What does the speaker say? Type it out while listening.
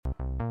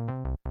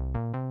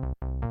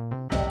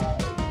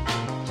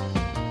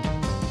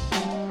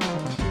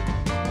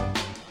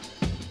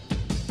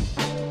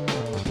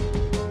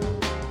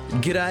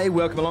G'day,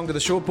 welcome along to the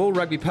Short Ball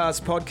Rugby Pass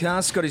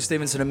podcast. Scotty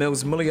Stevenson and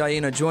Mills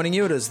Muliaina joining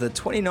you. It is the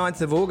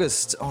 29th of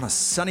August on a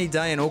sunny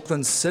day in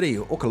Auckland City,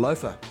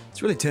 Okalofa.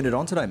 It's really turned it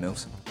on today,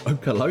 Mills.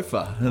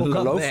 Okalofa.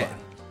 Okalofa.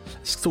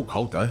 It's still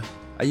cold though.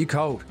 Are you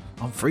cold?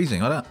 I'm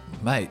freezing.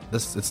 Mate,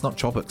 it's not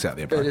tropics out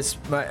there, bro. It is,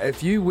 mate.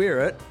 If you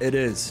wear it, it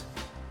is.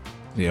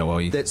 Yeah, well,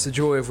 That's the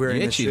joy of wearing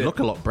you the actually shirt. look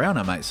a lot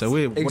browner, mate. So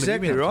we're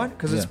Exactly right,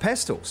 because it's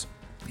pastels.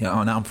 Yeah,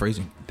 oh no, I'm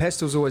freezing.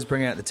 Pastels always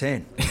bring out the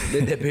tan.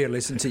 Let that be a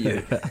lesson to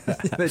you.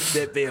 Let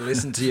that be a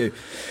lesson to you.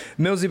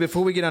 Millsy,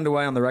 before we get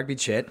underway on the rugby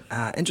chat,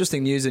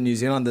 interesting news in New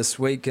Zealand this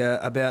week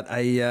about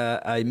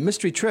a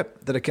mystery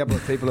trip that a couple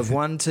of people have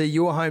won to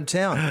your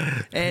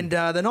hometown. And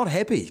they're not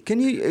happy.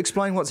 Can you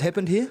explain what's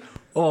happened here?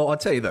 Oh, I'll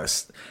tell you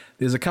this.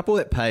 There's a couple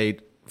that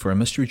paid for a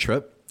mystery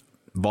trip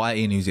via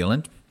Air New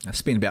Zealand. I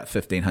spent about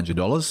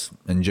 $1,500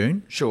 in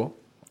June. Sure.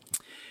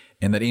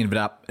 And that ended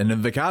up in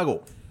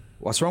Invercargill.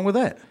 What's wrong with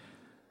that?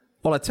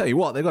 Well, I tell you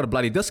what, they got a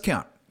bloody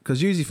discount.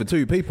 Because usually for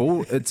two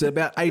people, it's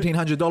about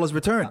 $1,800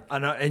 return. I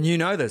know, and you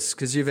know this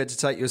because you've had to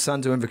take your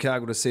son to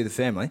Invercargill to see the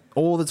family.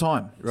 All the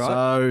time. Right.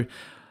 So,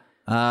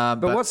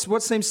 but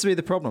what seems to be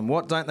the problem?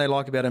 What don't they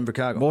like about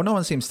Invercargill? well, no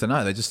one seems to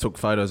know. They just took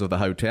photos of the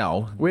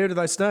hotel. Where do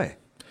they stay?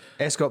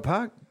 Ascot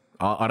Park?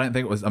 I don't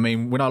think it was. I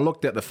mean, when I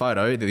looked at the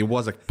photo, there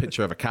was a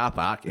picture of a car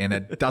park, and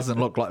it doesn't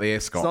look like the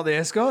Ascot. It's not the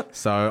Ascot?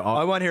 So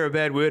I won't hear a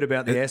bad word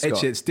about the Ascot.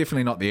 Actually, it's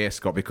definitely not the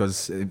Ascot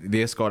because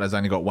the Ascot has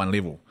only got one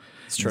level.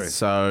 It's true.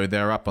 So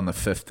they're up on the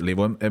 5th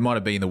level. It might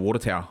have been the water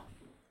tower.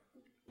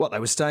 What, they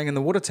were staying in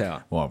the water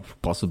tower? Well,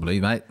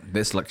 possibly, mate.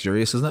 That's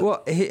luxurious, isn't it?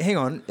 Well, hang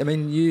on. I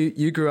mean,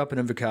 you grew up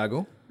in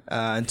Invercargill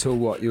until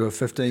what? You were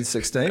 15,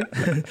 16?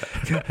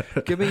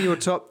 Give me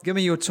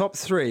your top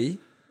three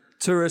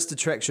tourist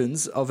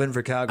attractions of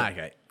Invercargill.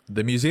 Okay.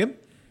 The museum,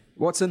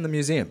 What's in the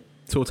museum?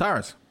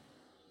 Tuataras.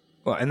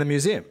 Well, in the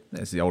museum.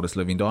 That's the oldest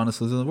living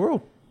dinosaurs in the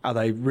world. Are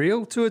they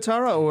real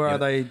tuatara or are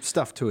they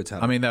stuffed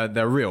tuatara? I mean,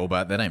 they're real,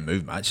 but they don't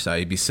move much, so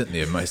you'd be sitting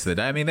there most of the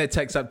day. I mean, that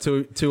takes up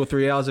two or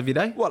 3 hours of your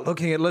day. What,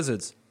 looking at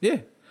lizards? Yeah.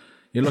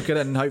 You look at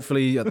it and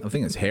hopefully, I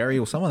think it's hairy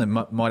or someone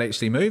that might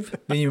actually move.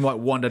 Then you might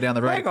wander down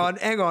the road.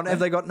 Hang on. Have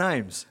they got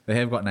names? They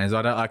have got names.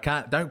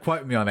 Don't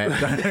quote me on that.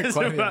 Don't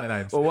quote me on the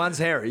names. Well, one's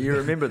Harry. You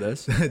remember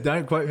this.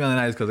 Don't quote me on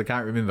the names because I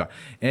can't remember.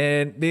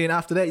 And then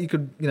after that, you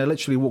could,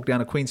 literally walk down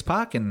to Queen's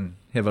Park and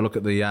have a look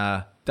at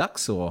the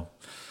ducks, or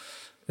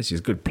it's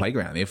just a good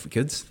playground there for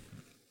kids.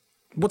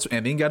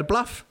 And then go to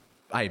Bluff.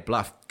 Hey,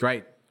 Bluff,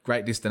 great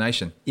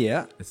destination.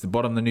 Yeah. It's the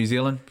bottom of New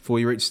Zealand before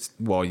you reach.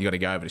 Well, you got to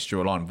go over to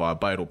Stuart Line via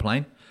boat or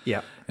plane.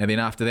 Yeah. And then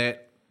after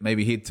that,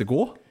 maybe head to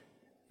Gore.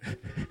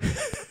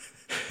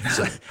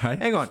 So,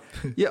 hang on.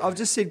 Yeah, I've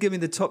just said give me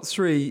the top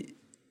three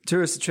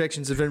tourist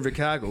attractions of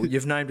Invercargill.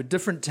 You've named a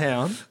different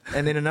town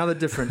and then another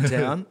different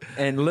town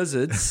and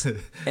lizards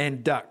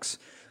and ducks.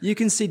 You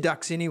can see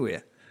ducks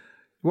anywhere.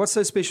 What's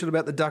so special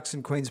about the ducks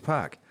in Queen's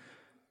Park?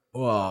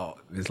 Well,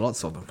 there's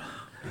lots of them.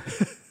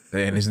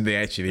 And isn't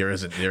there? Actually, there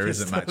isn't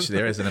much.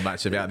 There isn't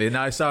much about there.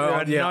 No,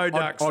 so no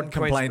ducks. I'd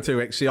complain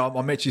too. Actually,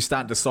 I'm actually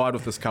starting to side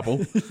with this couple.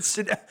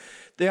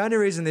 The only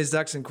reason there's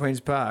ducks in Queen's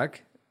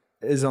Park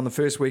is on the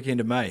first weekend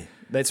of May.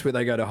 That's where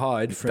they go to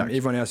hide from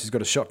everyone else who's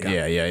got a shotgun.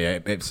 Yeah,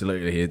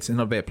 absolutely. It's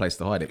not a bad place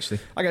to hide,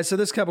 actually. Okay, so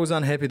this couple's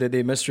unhappy that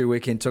their mystery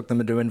weekend took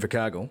them into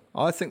Invercargill.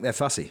 I think they're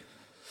fussy.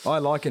 I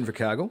like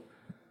Invercargill.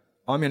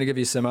 I'm going to give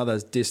you some other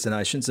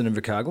destinations in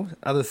Invercargill,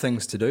 other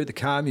things to do. The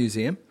car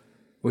museum,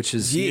 which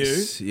is new.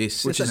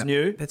 Yes. Which is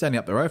new. That's only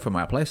up the road from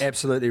our place.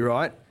 Absolutely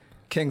right.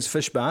 King's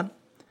Fish Barn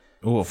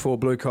for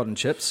blue cotton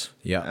chips.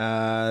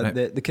 Yeah.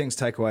 The King's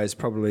Takeaway is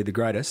probably the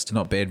greatest.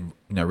 Not bad,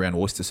 around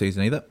oyster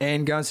season either.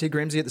 And go and see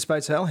Grimsy at the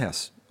Spates Ale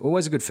House.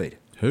 Always a good feed.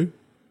 Who?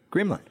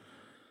 Gremlin.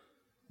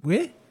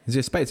 Where? Is there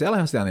a Spates Ale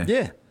House down there?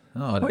 Yeah.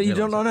 Oh, you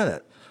don't know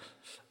that?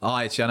 Oh,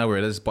 actually, I know where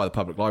it is, by the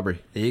public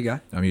library. There you go.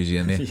 I'm usually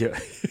in there.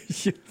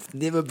 You've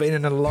never been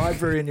in a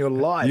library in your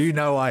life. You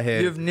know I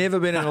have. You've never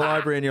been in a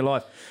library in your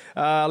life.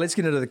 Let's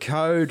get into the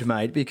code,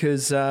 mate,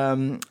 because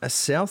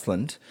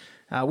Southland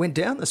went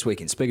down this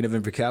weekend, speaking of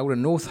Invercargill, to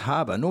North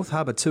Harbour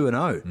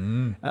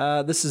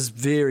 2-0. This is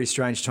very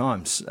strange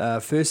times.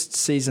 First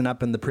season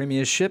up in the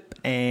Premiership,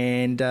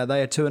 and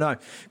they are 2-0.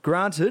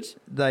 Granted,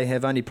 they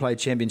have only played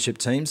championship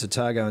teams,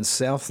 Otago and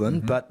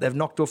Southland, but they've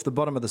knocked off the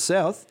bottom of the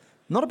South.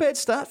 Not a bad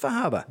start for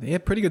Harbour. Yeah,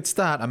 pretty good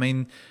start. I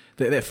mean,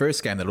 their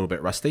first game, they're a little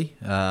bit rusty.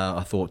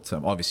 I thought,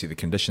 obviously, the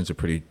conditions are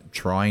pretty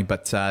trying,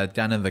 but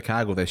down in the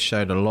Cargill, they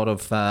showed a lot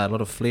of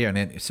flair, and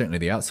then certainly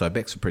the outside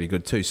backs were pretty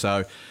good too.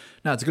 So,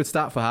 no, it's a good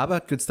start for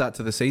Harbour, good start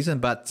to the season,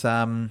 but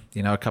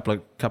a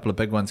couple of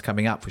big ones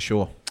coming up for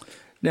sure.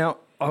 Now,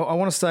 I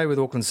want to stay with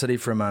Auckland City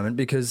for a moment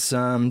because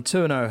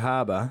 2-0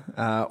 Harbour,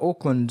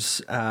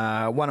 Auckland's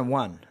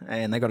 1-1,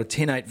 and they got a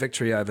 10-8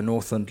 victory over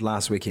Northland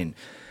last weekend.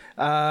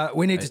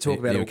 We need to talk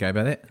about it. You okay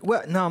about that?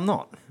 Well, no, I'm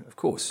not. Of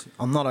course,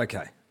 I'm not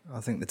okay. I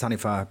think the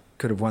Taniwha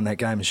could have won that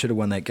game and should have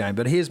won that game.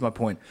 But here's my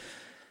point.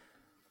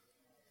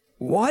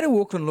 Why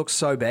do Auckland look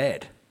so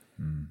bad?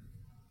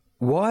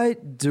 Why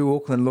do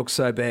Auckland look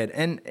so bad?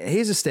 And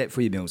here's a stat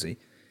for you, Millsy.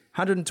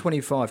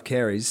 125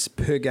 carries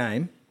per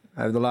game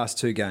over the last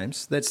 2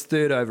 games. That's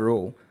third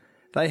overall.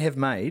 They have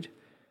made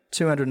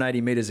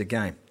 280 metres a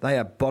game. They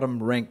are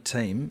bottom-ranked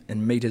team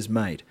in metres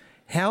made.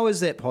 How is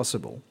that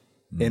possible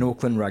in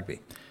Auckland rugby?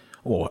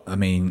 Or, I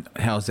mean,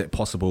 how is that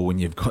possible when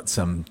you've got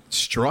some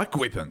strike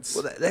weapons?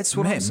 Well, that's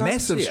what I'm saying.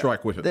 Massive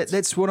strike weapons.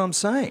 That's what I'm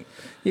saying.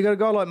 You got a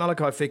guy like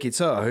Malakai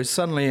Fekitoa who's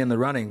suddenly in the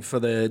running for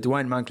the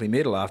Dwayne Monkley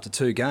medal after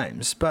 2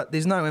 games, but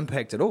there's no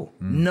impact at all.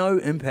 No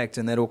impact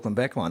in that Auckland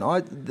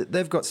backline.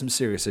 They've got some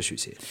serious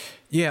issues here.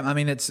 Yeah, I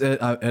mean, it is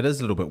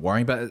a little bit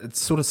worrying, but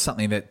it's sort of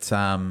something that,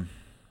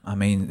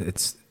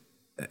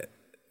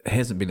 it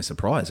hasn't been a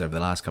surprise over the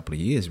last couple of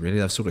years, really.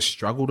 They've sort of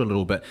struggled a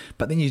little bit.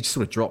 But then you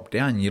sort of drop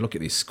down and you look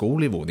at their school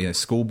level,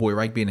 schoolboy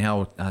rugby and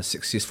how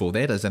successful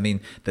that is. I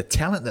mean, the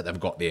talent that they've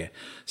got there.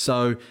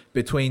 So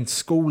between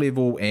school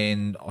level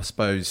and, I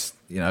suppose,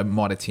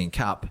 Mitre 10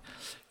 Cup,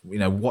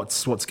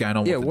 what's going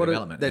on with the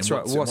development? That's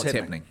right. What's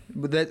happening?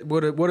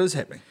 What is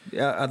happening?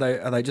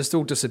 Are they just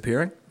all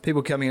disappearing?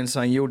 People coming in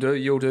saying, you'll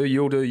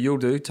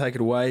do, take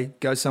it away,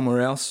 go somewhere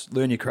else,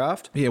 learn your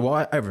craft? Yeah,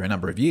 well, over a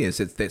number of years,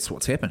 that's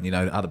what's happened.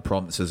 Other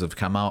provinces have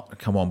come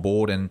on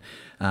board, and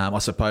I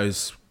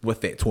suppose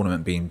with that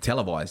tournament being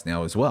televised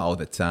now as well,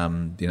 that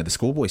the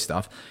schoolboy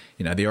stuff,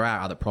 there are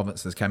other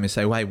provinces coming and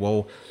say, hey,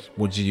 well,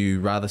 would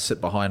you rather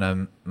sit behind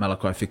a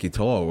Malakai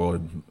Fekitoa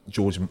or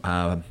George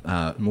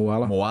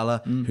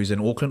Moala, who's in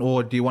Auckland,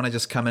 or do you want to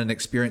just come in and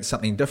experience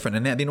something different?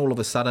 And then all of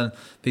a sudden,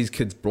 these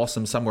kids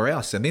blossom somewhere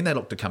else, and then they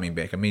look to coming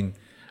back. I mean,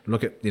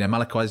 look at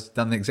Malakai's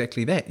done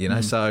exactly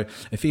that. So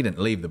if he didn't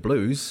leave the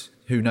Blues,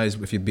 who knows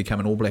if he'd become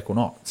an All Black or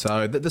not?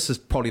 So this is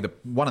probably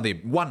one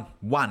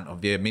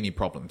of their many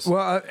problems.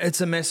 Well,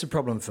 it's a massive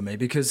problem for me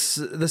because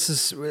this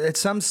is at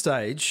some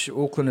stage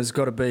Auckland has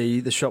got to be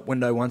the shop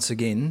window once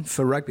again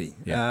for rugby.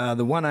 Yeah.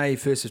 The 1A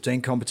First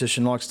 15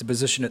 competition likes to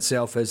position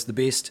itself as the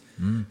best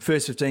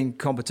First 15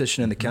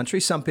 competition in the country.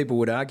 Some people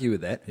would argue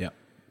with that. Yeah.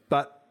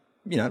 But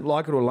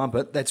like it or lump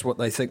it, that's what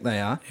they think they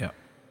are. Yeah.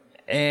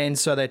 And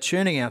so they're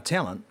churning out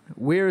talent.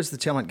 Where is the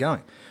talent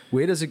going?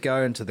 Where does it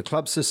go into the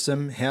club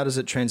system? How does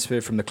it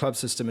transfer from the club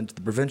system into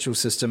the provincial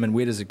system? And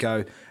where does it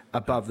go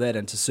above that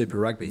into Super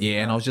Rugby?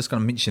 Yeah, and I was just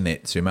going to mention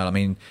that, Sumal. I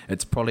mean,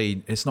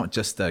 it's not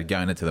just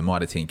going into the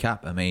Mitre 10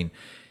 Cup. I mean,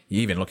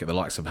 you even look at the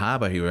likes of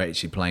Harbour, who are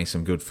actually playing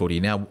some good footy.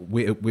 Now,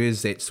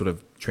 where's that sort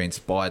of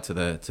transpired to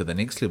the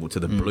next level,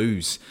 to the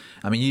Blues?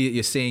 I mean,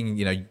 you're seeing,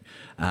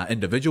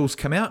 individuals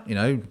come out,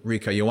 Rieko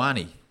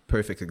Ioane,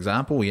 perfect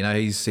example.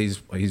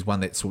 He's one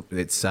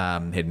that's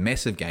had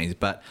massive gains,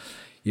 but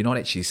you're not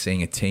actually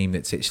seeing a team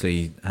that's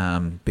actually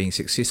being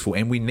successful,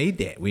 and we need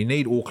that. We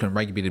need Auckland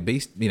Rugby to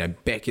be,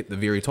 back at the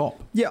very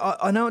top. Yeah,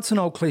 I know it's an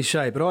old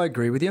cliche, but I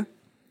agree with you,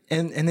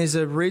 and there's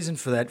a reason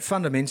for that.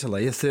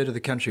 Fundamentally, a third of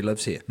the country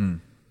lives here.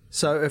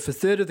 So if a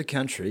third of the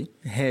country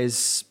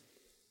has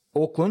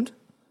Auckland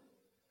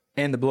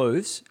and the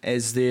Blues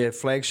as their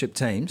flagship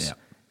teams,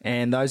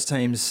 and those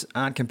teams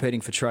aren't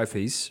competing for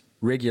trophies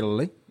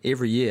regularly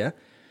every year,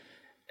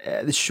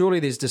 surely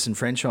there's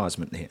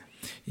disenfranchisement there.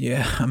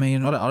 Yeah, I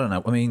mean, I don't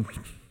know. I mean,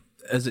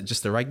 is it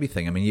just a rugby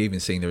thing? I mean, you even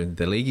seeing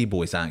the leaguey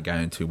boys aren't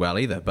going too well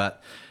either.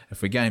 But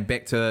if we're going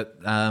back to,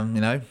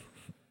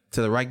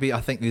 to the rugby,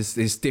 I think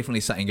there's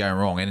definitely something going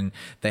wrong, and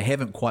they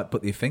haven't quite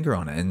put their finger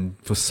on it. And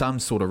for some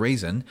sort of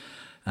reason,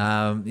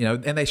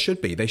 and they should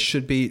be. They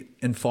should be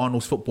in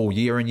finals football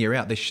year in, year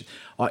out. They should.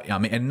 I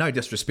mean, and no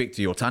disrespect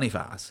to your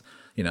Taniwhas,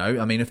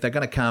 I mean, if they're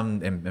going to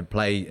come and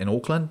play in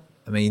Auckland,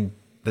 I mean,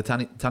 the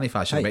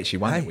Taniwha should have actually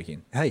won that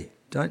weekend. Hey,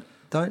 don't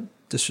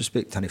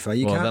disrespect Taniwha.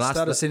 You can't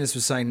start a sentence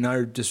with saying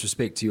no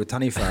disrespect to your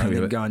Taniwha and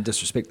then go and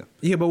disrespect them.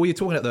 Yeah, but we're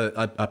talking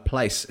about a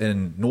place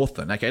in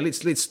Northland. Okay,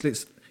 let's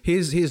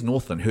here's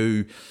Northland,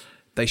 who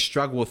they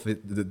struggle with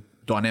the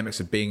dynamics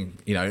of being,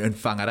 in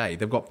Whangarei.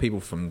 They've got people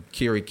from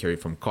Kirikiri,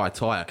 from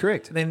Kaitaia.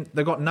 Correct. And then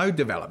they've got no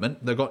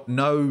development. They've got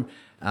no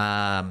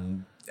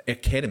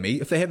academy.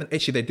 If they haven't,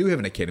 actually they do have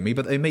an academy,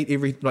 but they meet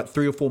every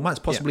 3 or 4 months,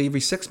 possibly every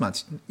 6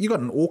 months. You got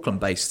an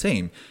Auckland-based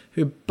team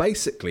who are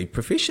basically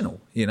professional.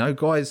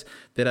 Guys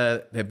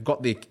that have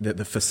got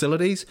the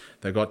facilities.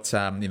 They've got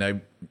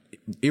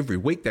every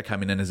week they're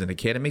coming in as an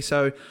academy.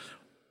 So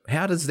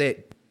how does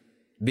that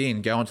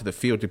then go onto the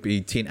field to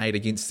be 10-8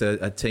 against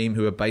a team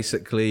who are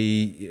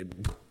basically,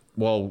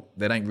 well,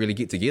 they don't really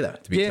get together,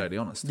 to be totally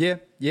honest. Yeah.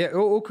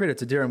 All credit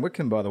to Darren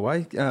Whitcomb, by the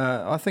way.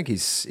 I think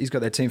he's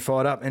got that team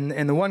fired up.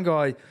 And the one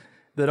guy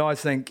that I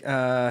think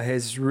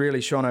has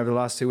really shone over the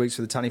last 2 weeks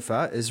for the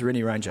Taniwha is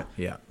Rennie Ranger.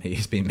 Yeah,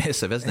 he's been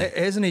massive, hasn't he?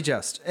 Hasn't he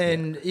just?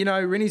 And,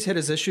 Rennie's had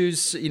his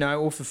issues,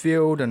 off the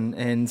field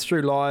and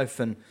through life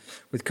and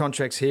with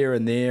contracts here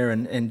and there.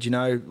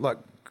 And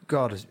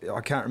God,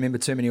 I can't remember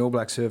too many All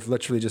Blacks who have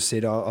literally just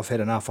said, I've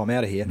had enough, I'm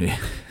out of here. Yeah.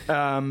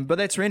 But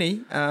that's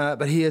Rennie.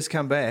 But he has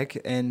come back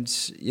and,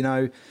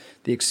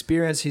 the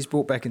experience he's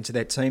brought back into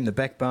that team, the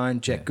backbone,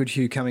 Jack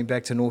Goodhue coming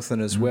back to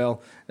Northland as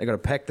well. They've got a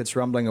pack that's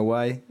rumbling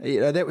away.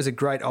 That was a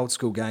great old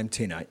school game,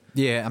 10-8.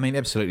 Yeah, I mean,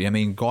 absolutely. I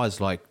mean,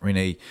 guys like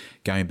Rennie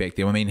going back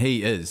there, I mean,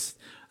 he is...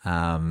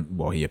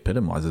 he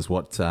epitomises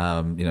what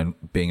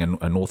being a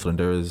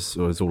Northlander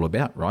is all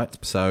about, right?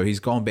 So he's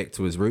gone back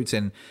to his roots,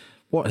 and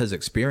what his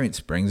experience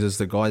brings is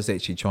the guys that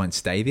actually try and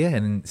stay there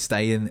and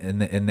stay in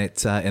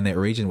that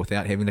region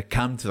without having to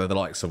come to the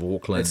likes of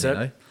Auckland. That's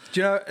it. Do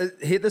you know,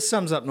 here, this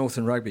sums up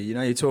Northern Rugby. You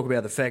know, you talk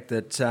about the fact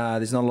that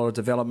there's not a lot of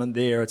development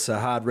there. It's a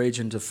hard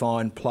region to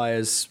find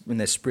players when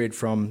they're spread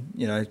from,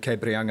 you know,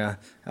 Cape Reinga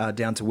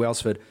down to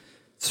Wellsford.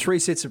 3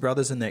 sets of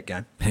brothers in that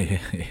game.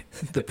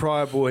 The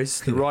Pryor boys,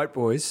 the Wright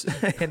boys,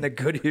 and the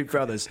Goodhue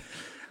brothers.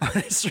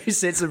 There's 3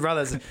 sets of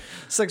brothers.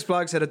 6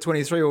 blokes out of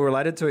 23 all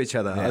related to each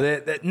other.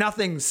 Yeah.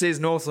 Nothing says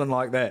Northland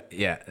like that.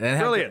 Yeah.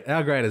 Brilliant.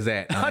 How great is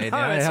that? I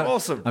know, it's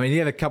awesome. I mean, you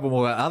have a couple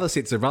more other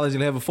sets of brothers,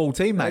 you'll have a full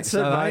team, mate. That's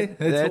it, mate.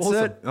 That's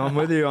awesome. it. I'm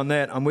with you on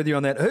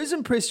that. Who's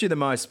impressed you the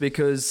most?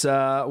 Because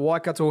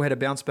Waikato had a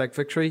bounce-back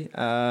victory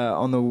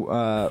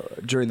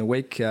during the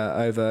week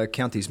over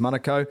Counties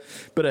Manukau.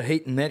 Bit of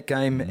heat in that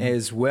game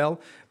as well.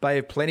 Bay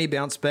of Plenty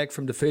bounced back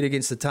from defeat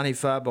against the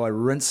Taniwha by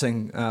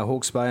rinsing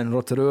Hawke's Bay and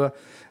Rotorua.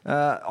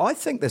 I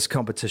think this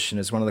competition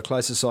is one of the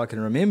closest I can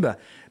remember.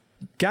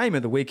 Game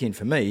of the weekend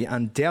for me,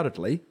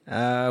 undoubtedly,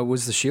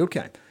 was the Shield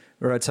game,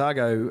 where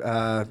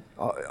Otago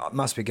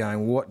must be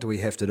going, what do we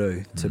have to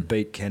do to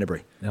beat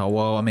Canterbury? Oh,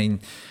 well, I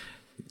mean,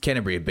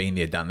 Canterbury have been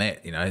there, done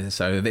that, you know.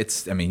 So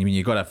that's, I mean, when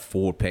you've got a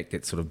forward pack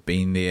that's sort of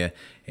been there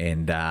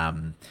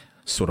and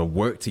sort of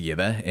work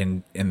together,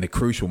 and in the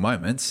crucial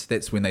moments,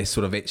 that's when they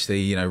sort of actually,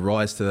 you know,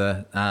 rise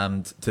to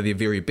their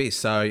very best.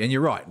 So, and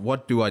you're right.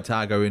 What do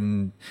Otago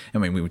when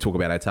we talk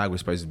about Otago, we're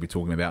supposed to be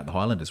talking about the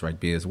Highlanders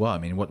rugby as well. I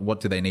mean, what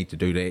do they need to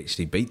do to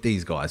actually beat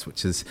these guys? But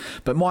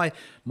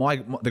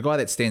the guy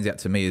that stands out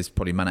to me is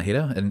probably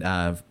Manahira,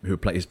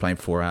 and he's playing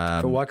for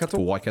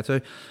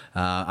Waikato.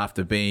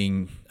 After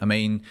being, I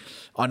mean,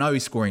 I know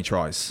he's scoring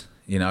tries.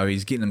 You know,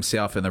 he's getting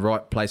himself in the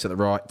right place at the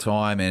right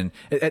time, and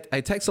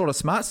it takes a lot of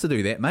smarts to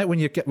do that, mate. When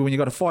you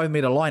got a 5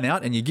 metre line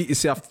out and you get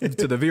yourself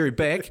to the very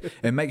back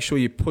and make sure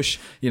you push,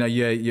 you know,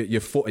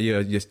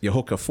 your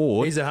hooker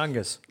forward. He's a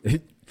hungus.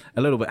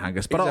 A little bit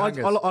hungus, but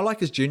I like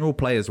his general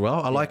play as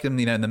well. I like him,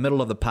 you know, in the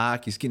middle of the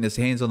park. He's getting his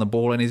hands on the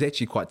ball, and he's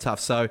actually quite tough.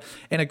 So,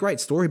 and a great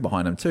story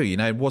behind him too. You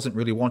know, wasn't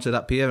really wanted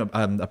up here.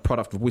 A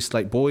product of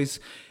Westlake boys,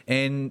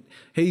 and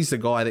he's the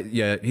guy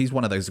that he's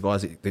one of those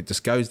guys that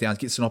just goes down,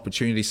 gets an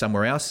opportunity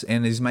somewhere else,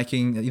 and is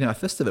making, you know, a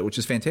fist of it, which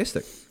is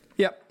fantastic.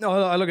 Yeah,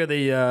 I look at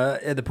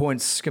the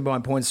points,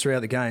 combined points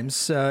throughout the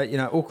games. You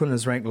know, Auckland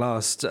is ranked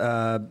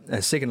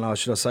second last,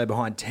 should I say,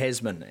 behind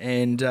Tasman,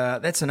 and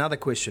that's another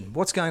question.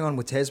 What's going on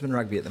with Tasman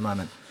rugby at the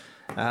moment?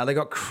 They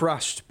got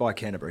crushed by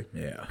Canterbury.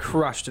 Yeah,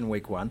 crushed in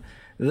week 1.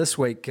 This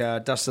week,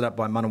 dusted up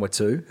by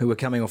Manawatu, who were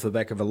coming off the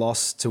back of a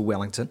loss to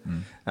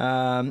Wellington.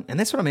 And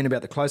that's what I mean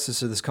about the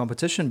closest of this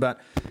competition. But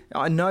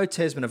I know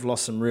Tasman have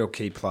lost some real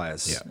key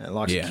players,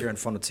 like Kieran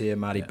Fonatia,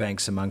 Marty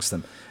Banks amongst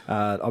them.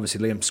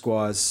 Obviously, Liam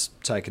Squires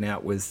taken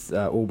out with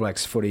All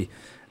Blacks footy.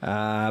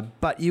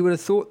 But you would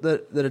have thought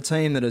that a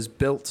team that has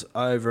built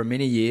over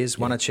many years,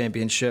 won a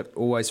championship,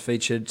 always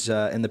featured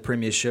in the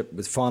premiership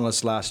with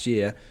finalists last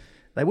year,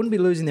 they wouldn't be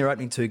losing their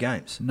opening 2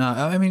 games. No,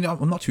 I mean,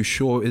 I'm not too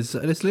sure. Is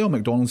Leon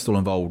McDonald still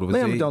involved?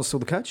 Leon McDonald's still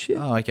the coach,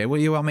 yeah. Oh, okay.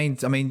 Well, I mean,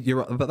 you're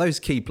right. But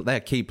they're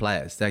key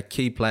players. They're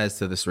key players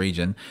to this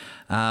region.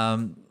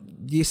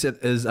 Yes, it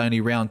is only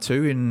round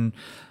 2,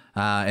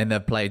 and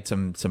they've played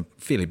some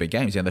fairly big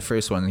games. You know, the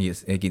first one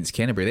against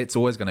Canterbury, that's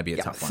always going to be a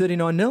tough one.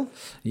 39-0?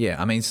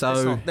 Yeah, I mean,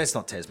 so... That's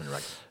not Tasman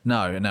rugby.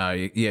 No,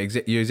 yeah,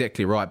 you're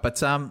exactly right.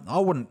 But I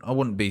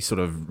wouldn't be sort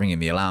of ringing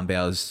the alarm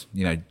bells,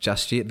 you know,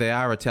 just yet. They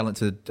are a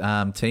talented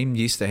team.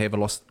 Yes, they have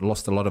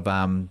lost a lot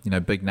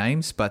of big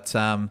names, but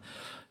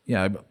you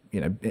know,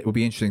 it will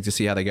be interesting to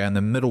see how they go in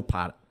the middle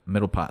part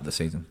of the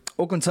season.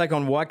 Auckland take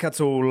on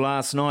Waikato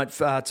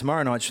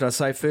tomorrow night, should I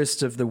say,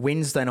 first of the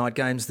Wednesday night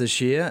games this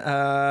year.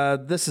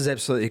 This is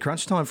absolutely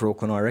crunch time for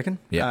Auckland, I reckon,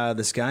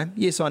 this game.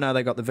 Yes, I know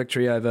they got the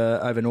victory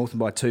over Northern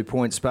by 2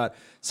 points, but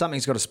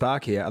something's got to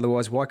spark here,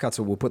 otherwise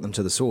Waikato will put them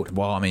to the sword.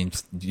 Well, I mean,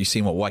 you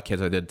seen what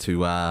Waikato did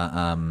to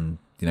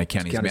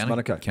Counties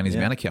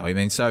Manukau. I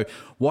mean, so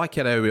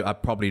Waikato are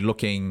probably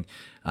looking...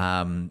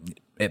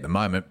 at the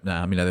moment,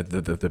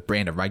 the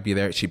brand of rugby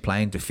they're actually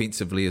playing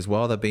defensively as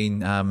well. They've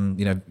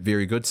been,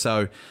 very good.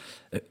 So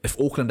if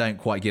Auckland don't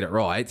quite get it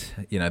right,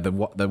 you know,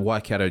 the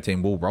Waikato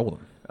team will roll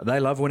them. They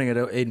love winning at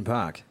Eden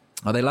Park.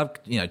 Oh, they love,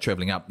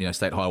 travelling up,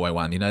 State Highway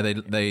 1. You know,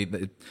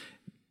 they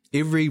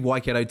every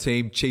Waikato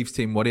team, Chiefs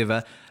team,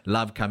 whatever,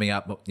 love coming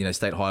up,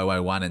 State Highway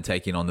 1 and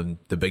taking on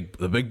the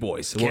big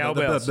boys.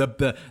 Cowbells.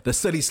 The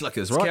city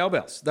slickers, right? It's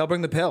cowbells. They'll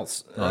bring the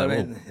pels.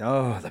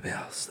 The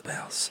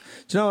bells.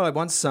 Do you know, I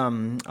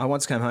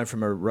once came home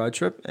from a road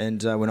trip,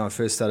 and when I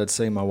first started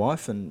seeing my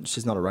wife, and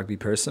she's not a rugby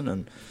person,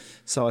 and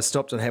so I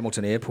stopped at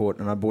Hamilton Airport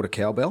and I bought a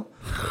cowbell.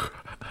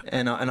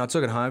 And I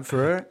took it home for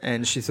her,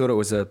 and she thought it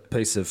was a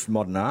piece of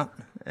modern art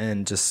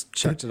and just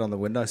chucked it on the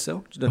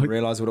windowsill. She didn't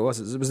realise what it was.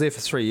 It was there for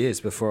 3 years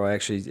before I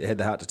actually had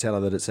the heart to tell her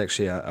that it's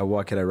actually a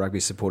Waikato rugby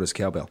supporters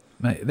cowbell.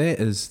 Mate,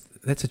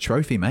 that's a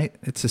trophy, mate.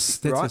 That's a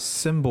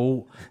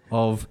symbol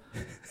of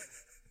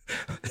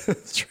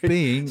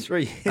Being,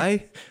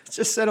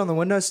 just sat on the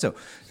windowsill.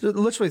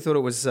 Literally thought it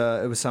was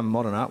some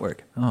modern artwork.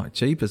 Oh,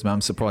 jeepers, man.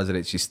 I'm surprised that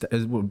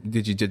actually...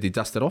 Did you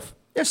dust it off?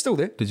 Yeah, it's still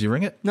there. Did you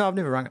ring it? No, I've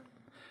never rung it.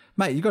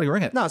 Mate, you got to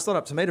ring it. No, it's not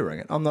up to me to ring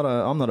it. I'm not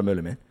a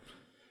Moolah man.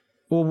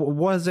 Well,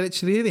 why is it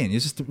actually there then?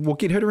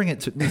 Get her to ring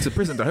it. It's a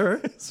present to her.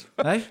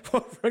 Hey?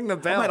 Well, ring the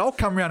bell. Oh, mate, I'll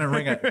come round and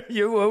ring it.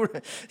 You will.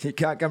 You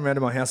can't come round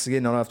to my house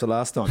again, not after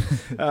last time.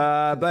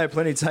 Bay of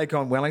Plenty take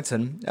on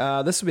Wellington.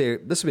 This will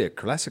be a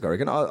classic, I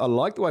reckon. I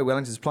like the way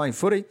Wellington's playing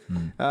footy.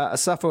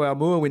 Asafo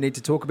Aumua, we need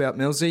to talk about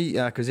Millsy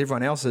because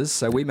everyone else is,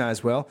 so we may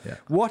as well. Yeah.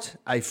 What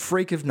a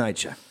freak of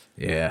nature.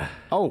 Yeah.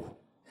 Oh.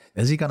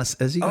 Is he gonna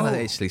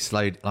actually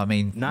slow? I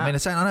know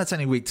it's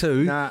only week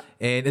 2. Nah.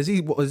 And is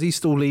he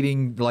still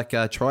leading like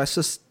try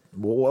assist?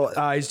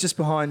 He's just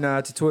behind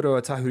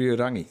Titoiro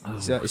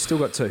Tahuriorangi. He's still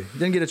got 2. He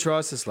didn't get a try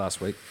assist last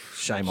week.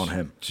 Shame on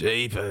him.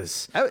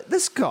 Jeepers.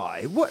 This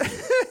guy, what?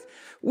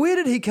 Where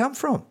did he come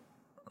from?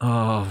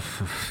 Oh,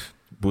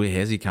 where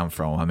has he come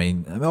from? I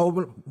mean, what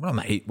do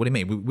you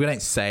mean? We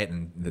don't say it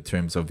in the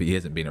terms of he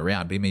hasn't been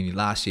around. But I mean,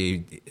 last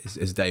year,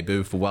 his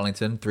debut for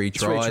Wellington, 3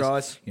 tries. 3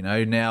 tries.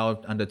 Now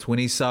under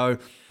 20. So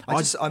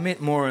I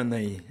meant more in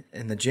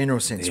the general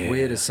sense. Yeah.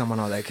 Where does someone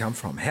like that come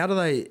from? How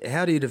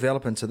do you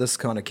develop into this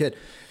kind of kid?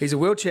 He's a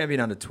world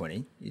champion under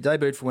 20. He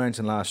debuted for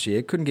Wellington last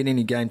year. Couldn't get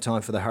any game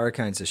time for the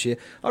Hurricanes this year.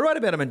 I wrote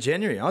about him in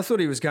January. I thought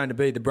he was going to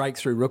be the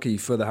breakthrough rookie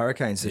for the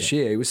Hurricanes this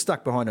year. He was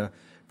stuck behind a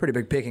pretty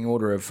big pecking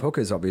order of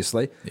hookers,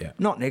 obviously. Yeah.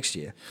 Not next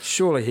year.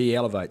 Surely he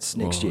elevates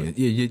next year.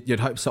 Yeah, you'd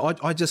hope so.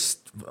 I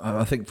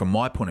think from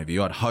my point of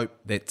view, I'd hope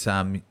that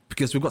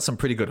because we've got some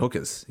pretty good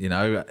hookers, in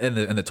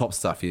the top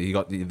stuff. You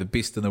got the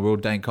best in the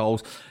world, Dane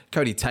Coles.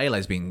 Cody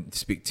Taylor's been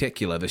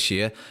spectacular this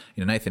year.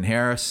 Nathan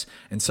Harris,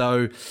 and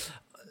so.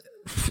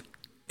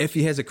 If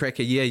he has a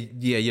cracker,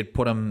 you'd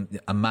put him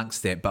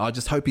amongst that. But I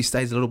just hope he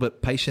stays a little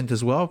bit patient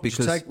as well.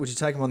 Because would you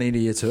take him on the end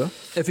of year tour?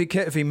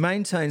 If he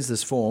maintains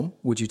this form,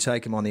 would you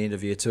take him on the end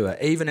of year tour,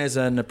 even as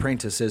an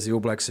apprentice, as the All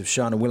Blacks have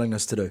shown a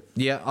willingness to do?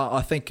 Yeah,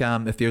 I think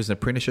if there was an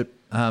apprenticeship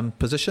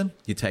position,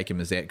 you'd take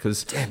him as that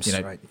because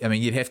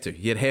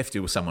you'd have to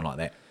with someone like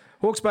that.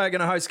 Hawke's Bay are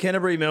going to host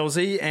Canterbury,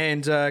 Millsy,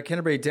 and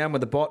Canterbury down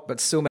with the bot, but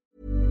still.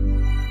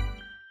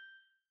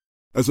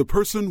 As a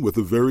person with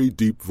a very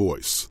deep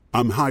voice,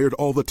 I'm hired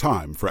all the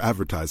time for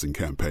advertising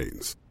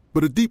campaigns.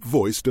 But a deep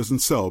voice doesn't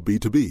sell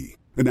B2B,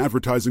 and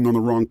advertising on the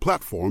wrong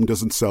platform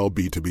doesn't sell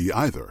B2B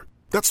either.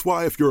 That's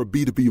why if you're a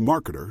B2B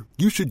marketer,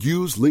 you should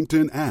use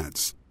LinkedIn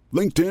ads.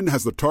 LinkedIn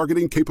has the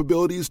targeting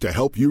capabilities to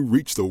help you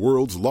reach the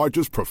world's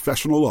largest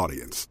professional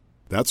audience.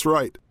 That's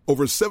right,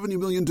 over 70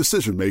 million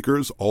decision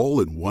makers all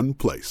in one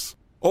place.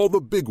 All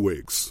the big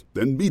wigs,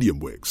 then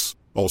medium wigs,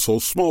 also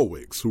small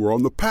wigs who are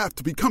on the path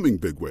to becoming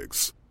big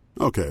wigs.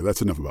 Okay,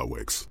 that's enough about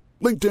wigs.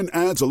 LinkedIn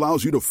ads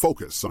allows you to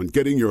focus on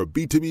getting your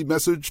B2B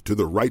message to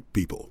the right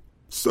people.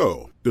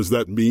 So, does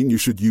that mean you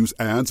should use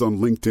ads on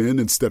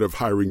LinkedIn instead of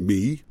hiring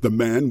me, the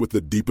man with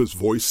the deepest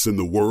voice in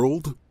the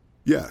world?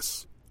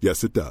 Yes.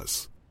 Yes, it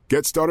does.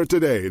 Get started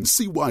today and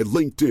see why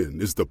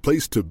LinkedIn is the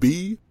place to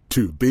be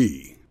to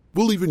be.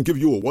 We'll even give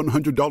you a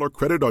 $100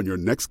 credit on your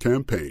next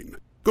campaign.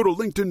 Go to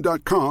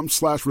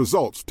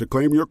linkedin.com/results to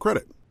claim your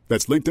credit.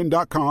 That's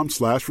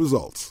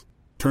linkedin.com/results.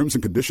 Terms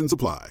and conditions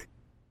apply.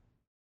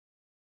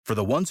 For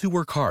the ones who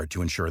work hard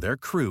to ensure their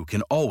crew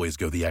can always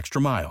go the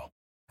extra mile,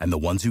 and the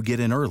ones who get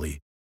in early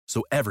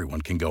so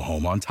everyone can go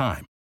home on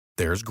time,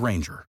 there's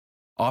Grainger,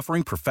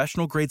 offering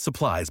professional-grade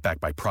supplies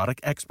backed by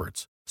product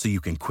experts so you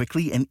can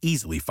quickly and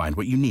easily find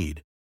what you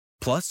need.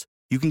 Plus,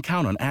 you can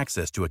count on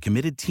access to a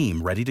committed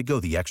team ready to go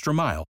the extra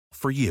mile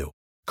for you.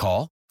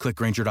 Call, click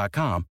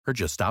Grainger.com, or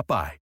just stop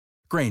by.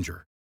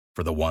 Grainger,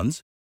 for the ones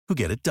who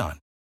get it done.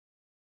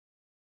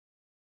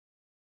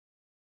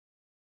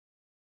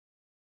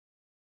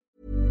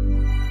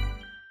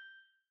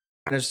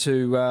 Managed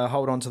to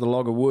hold on to the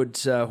log of wood.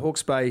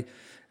 Hawke's Bay,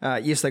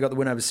 yes, they got the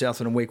win over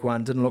Southland in week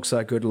 1. Didn't look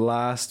so good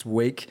last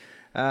week.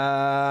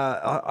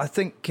 I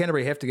think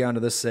Canterbury have to go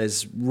into this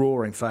as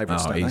roaring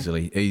favourites.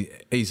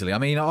 Easily. I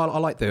mean, I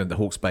like the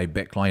Hawke's Bay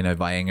backline of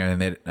Vaianga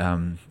and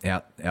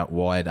that out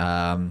wide.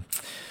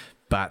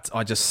 But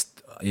I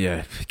just,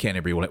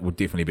 Canterbury will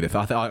definitely be the.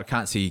 I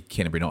can't see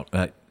Canterbury not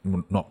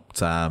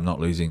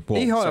losing. Well,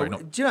 do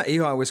you know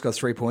Ehai West got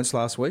 3 points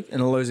last week in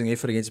a losing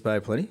effort against Bay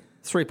of Plenty?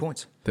 3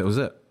 points. That was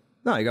it.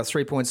 No, he got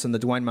 3 points in the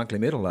Dwayne Monkley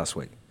medal last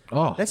week.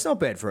 Oh, that's not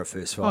bad for a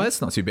first fight. Oh,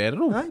 that's not too bad at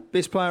all. No?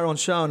 Best player on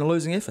show in a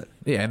losing effort.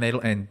 Yeah,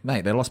 mate,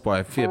 they lost by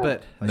a fair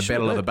bit in the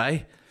Battle of the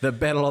Bay. The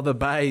Battle of the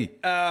Bay.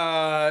 Bit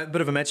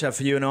of a matchup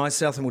for you and I.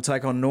 Southland will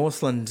take on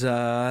Northland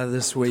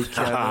this week.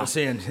 It's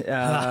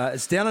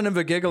down in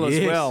Invergiggle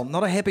as well.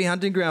 Not a happy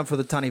hunting ground for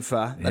the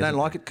Taniwha. They don't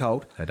like it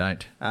cold. They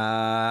don't.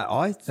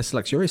 It's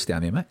luxurious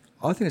down there, mate.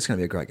 I think it's going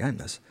to be a great game,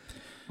 this.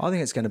 I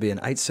think it's going to be an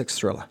 8-6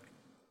 thriller.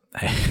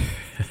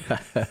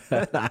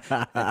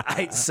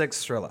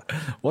 8-6 thriller.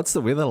 What's the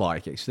weather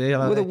like, actually?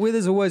 Well, the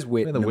weather's always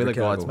wet. We're the weather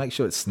guides. Make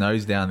sure it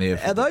snows down there.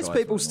 Are those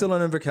people still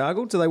in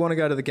Invercargill? Do they want to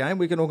go to the game?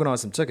 We can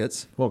organise some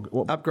tickets.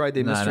 Well, upgrade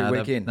their mystery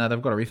weekend. No,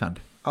 they've got a refund.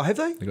 Oh, have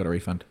they? They've got a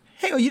refund.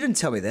 Hang on, you didn't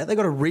tell me that. They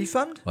got a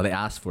refund? Well, they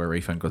asked for a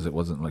refund because it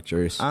wasn't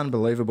luxurious.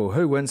 Unbelievable.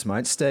 Who wins,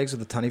 mate? Stags or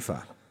the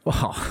Taniwha?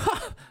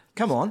 Oh,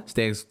 Come on.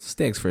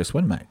 Stags first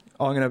win, mate.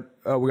 We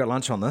got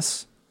lunch on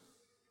this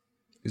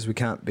because we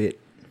can't bet.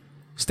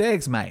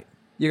 Stags, mate.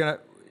 Your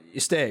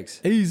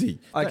Stags. Easy.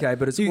 Okay,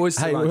 but it's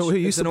oyster hey, lunch. who are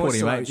you It's an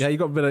supporting, oyster mate? lunch. Yeah, you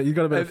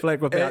got a bit of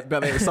flack about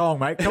that song,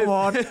 mate. Come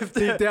on,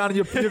 deep down,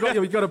 you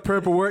got a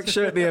purple work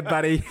shirt there,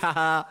 buddy.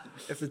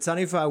 If the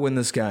Taniwha win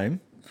this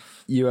game,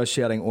 you are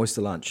shouting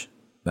oyster lunch.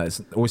 No,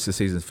 oyster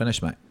season's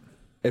finished, mate.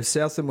 If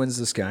Southland wins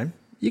this game,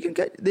 you can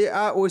get. There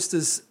are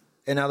oysters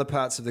in other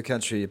parts of the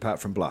country apart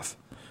from Bluff.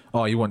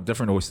 Oh, you want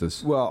different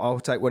oysters? Well, I'll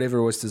take whatever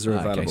oysters are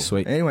available. Okay,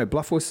 sweet. Anyway,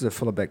 Bluff oysters are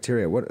full of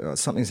bacteria.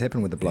 Something's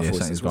happened with the Bluff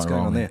oysters. What's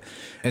going on there?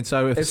 And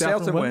so if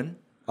Southland win,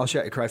 I'll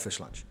shout you crayfish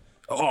lunch.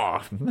 Oh,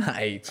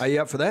 mate. Are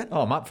you up for that?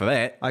 Oh, I'm up for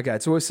that. Okay,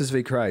 it's Oysters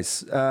v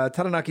Craze.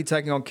 Taranaki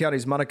taking on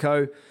Counties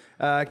Manukau.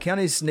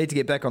 Counties need to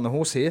get back on the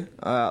horse here.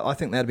 I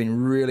think they'd have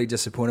been really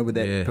disappointed with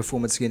that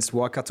performance against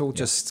Waikato.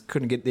 Just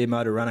couldn't get their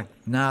motor running.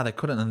 No, they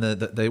couldn't. And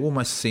they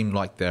almost seemed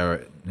like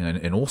they're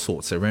in all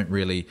sorts. They weren't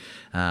really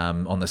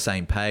on the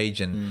same page.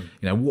 And,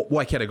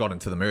 Waikato got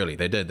into them early.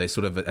 They did. They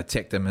sort of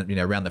attacked them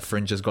around the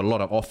fringes, got a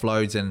lot of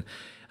offloads. And,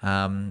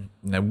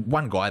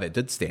 one guy that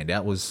did stand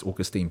out was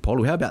Augustine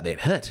Polu. How about that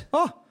hit?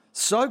 Oh,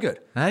 so good.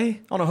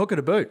 Hey? On a hooker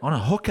to boot. On a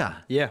hooker.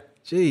 Yeah.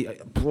 Gee,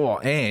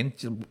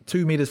 and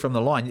 2 metres from the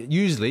line.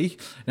 Usually,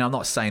 now I'm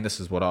not saying this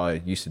is what I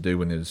used to do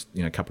when there's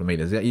a couple of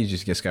metres out. You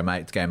just go,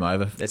 mate, it's game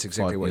over. That's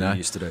exactly what you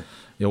used to do.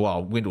 Yeah,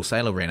 well, Wendell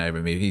Saylor ran over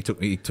me. He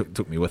took me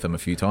with him a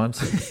few times,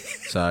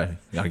 so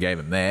I gave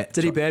him that.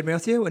 Did he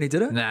badmouth you when he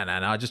did it? No.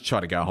 I just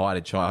tried to go high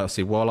to try. I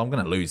said, well, I'm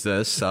going to lose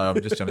this, so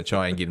I'm just going to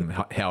try and get him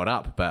held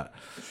up. But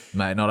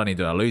mate, not only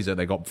did I lose it,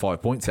 they got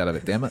 5 points out of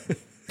it. Damn it!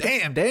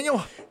 Damn,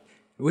 Daniel.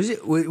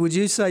 Would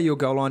you say your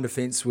goal line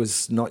defence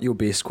was not your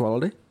best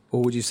quality?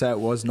 Or would you say it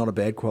was not a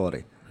bad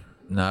quality?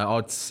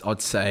 No,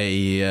 I'd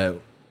say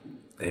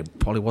it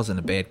probably wasn't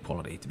a bad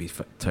quality, to be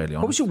totally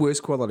honest. What was your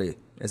worst quality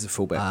as a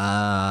fullback?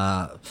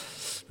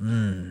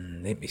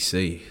 Let me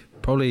see.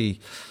 Probably,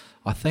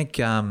 I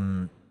think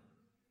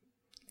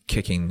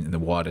kicking in the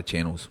wider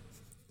channels.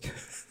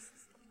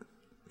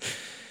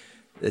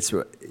 That's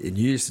what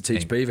you used to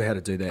teach Beaver how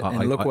to do that.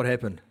 And look what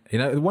happened.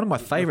 One of my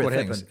favourite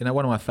things.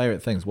 One of my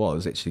favourite things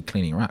was actually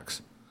cleaning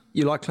rucks.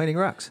 You like cleaning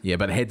rucks? Yeah,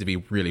 but it had to be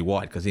really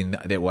wide because in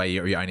that way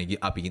you only get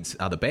up against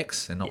other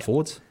backs and not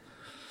forwards.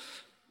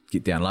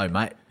 Get down low,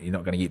 mate. You're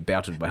not going to get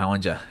belted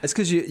behind you. It's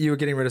because you were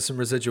getting rid of some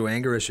residual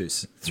anger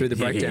issues through the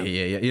breakdown.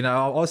 Yeah.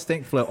 I was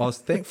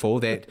thankful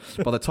that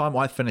by the time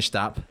I finished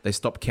up, they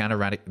stopped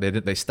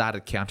They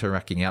started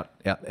counter-rucking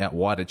out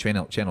wider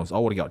channels. I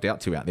would have got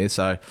dealt to out there,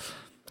 so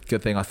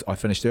good thing I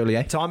finished early,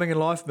 eh? Timing in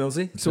life,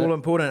 Millsy. It's all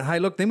important. Hey,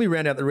 look, then we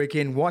round out the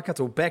weekend.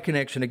 Waikato back in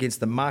action against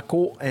the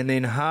Mako, and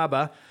then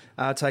Harbour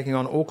taking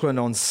on Auckland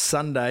on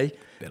Sunday.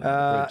 The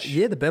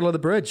Battle of the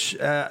Bridge.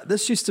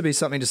 This used to be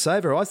something to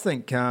savour. I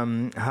think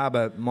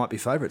Harbour might be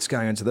favourites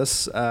going into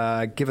this,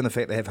 given the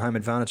fact they have home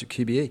advantage at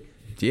QBE.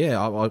 Yeah,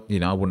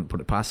 I wouldn't put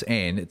it past.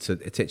 And it's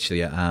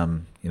actually a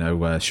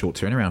short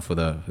turnaround for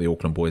the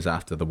Auckland boys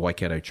after the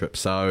Waikato trip.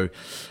 So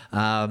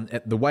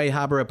the way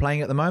Harbour are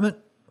playing at the moment,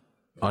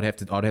 I'd have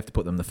to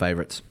put them the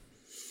favourites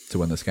to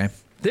win this game.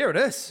 There it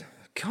is.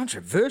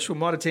 Controversial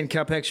Mitre 10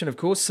 Cup action, of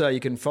course. So you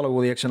can follow all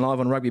the action live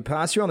on Rugby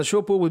Pass. You're on the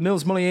short ball with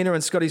Mills Muliaina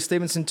and Scotty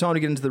Stevenson. Time to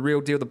get into the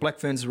real deal. The Black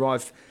Ferns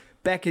arrived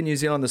back in New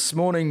Zealand this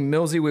morning.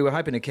 Millsy, we were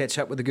hoping to catch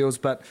up with the girls,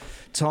 but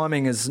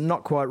timing is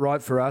not quite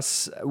right for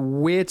us.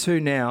 Where to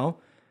now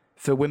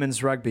for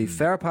women's rugby?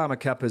 Farah Palmer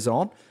Cup is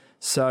on.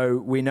 So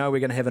we know we're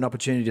going to have an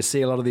opportunity to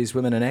see a lot of these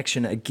women in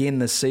action again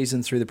this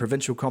season through the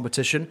provincial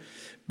competition.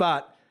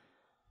 But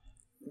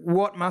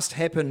what must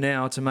happen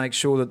now to make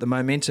sure that the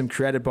momentum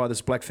created by this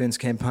Black Ferns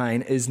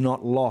campaign is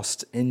not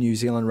lost in New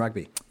Zealand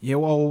rugby? Yeah,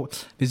 well,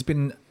 there's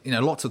been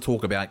lots of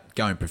talk about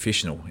going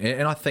professional,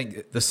 and I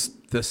think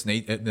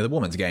the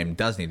women's game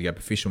does need to go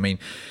professional. I mean,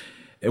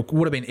 it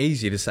would have been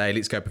easier to say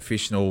let's go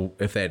professional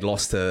if they had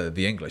lost to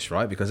the English,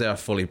 right? Because they're a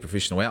fully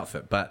professional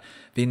outfit. But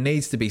there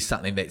needs to be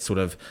something that sort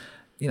of,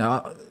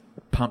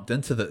 pumped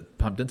into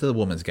the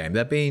women's game.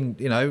 They've been,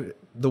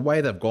 the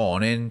way they've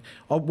gone, and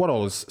what I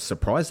was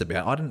surprised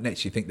about, I didn't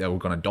actually think they were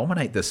going to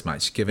dominate this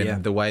much,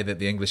 given the way that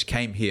the English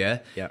came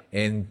here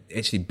and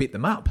actually beat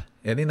them up.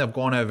 And then they've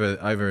gone over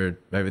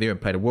there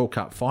and played a World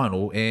Cup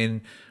final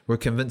and were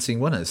convincing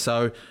winners.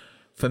 So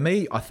for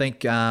me, I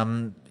think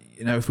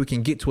if we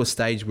can get to a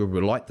stage where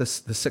we're like the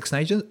Six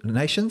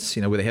Nations,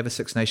 where they have a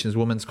Six Nations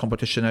women's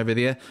competition over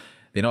there,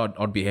 then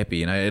I'd be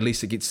happy. At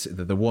least it gets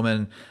the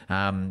woman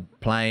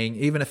playing,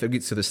 even if it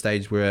gets to the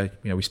stage where,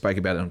 we spoke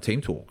about it on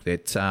Team Talk,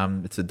 that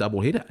it's a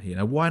double header.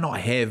 Why not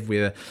have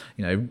where,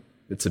 we've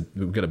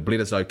got a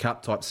Bledisloe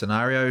Cup type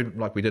scenario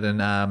like we did in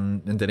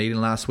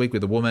Dunedin last week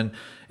with the woman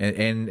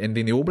and then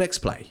the All Blacks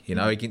play,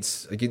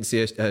 against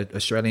the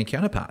Australian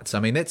counterparts.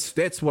 I mean,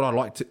 that's what I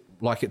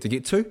like it to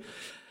get to.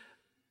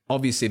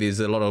 obviously there's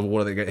a lot of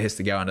water that has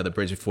to go under the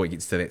bridge before it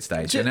gets to that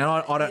stage. And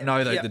I don't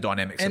know the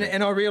dynamics of it.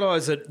 And I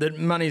realise that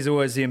money's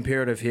always the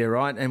imperative here,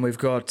 right? And we've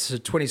got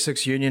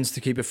 26 unions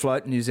to keep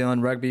afloat in New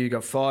Zealand rugby. You've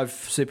got 5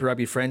 Super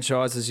Rugby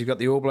franchises. You've got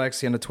the All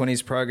Blacks, the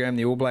Under-20s program,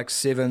 the All Blacks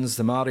Sevens,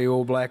 the Māori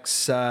All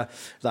Blacks, the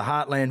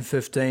Heartland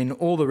 15,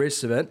 all the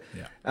rest of it,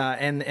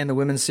 and the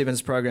Women's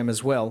Sevens program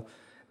as well.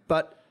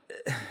 But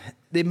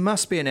there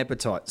must be an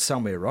appetite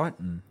somewhere, right?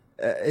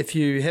 If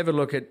you have a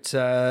look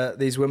at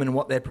these women and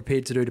what they're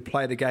prepared to do to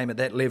play the game at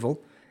that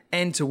level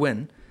and to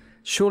win,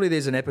 surely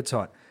there's an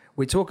appetite.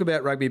 We talk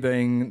about rugby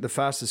being the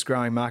fastest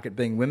growing market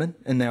being women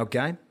in our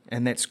game,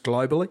 and that's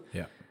globally.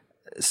 Yeah.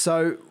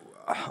 So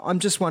I'm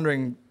just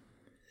wondering,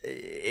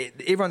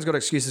 everyone's got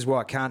excuses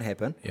why it can't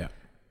happen. Yeah.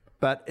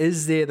 But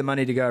is there the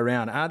money to go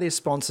around? Are there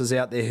sponsors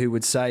out there who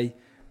would say,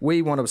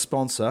 we want to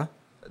sponsor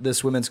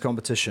this women's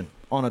competition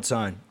on its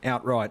own,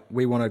 outright?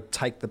 We want to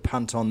take the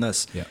punt on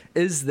this. Yeah.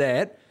 Is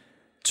that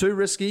too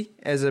risky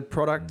as a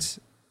product,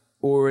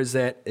 or is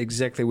that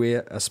exactly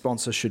where a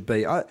sponsor should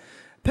be?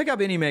 Pick up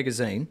any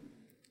magazine,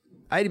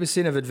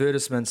 80% of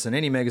advertisements in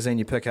any magazine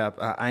you pick up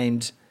are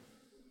aimed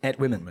at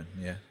women.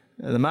 Yeah.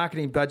 The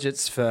marketing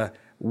budgets for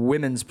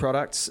women's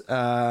products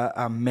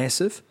are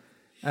massive.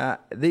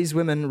 These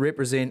women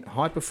represent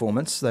high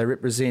performance. They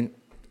represent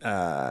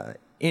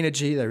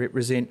energy. They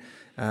represent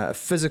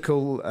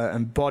physical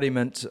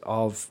embodiment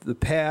of the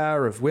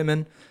power of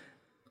women.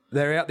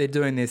 They're out there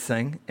doing their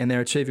thing and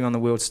they're achieving on the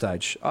world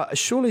stage.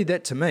 Surely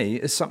that, to me,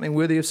 is something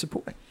worthy of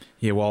supporting.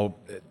 Yeah, well,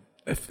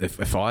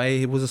 if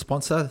I was a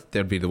sponsor,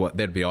 that'd be the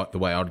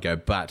way I'd go.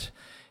 But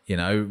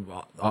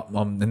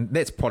and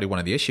that's probably one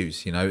of the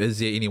issues. Is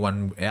there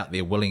anyone out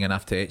there willing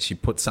enough to actually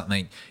put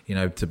something,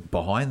 to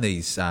behind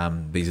these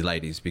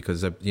ladies?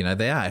 Because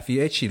they are. If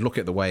you actually look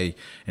at the way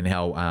and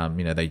how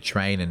they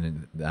train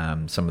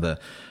and some of the,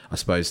 I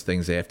suppose,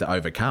 things they have to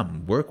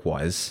overcome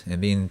work-wise,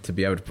 and then to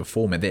be able to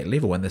perform at that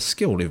level, and the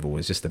skill level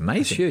is just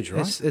amazing. It's huge,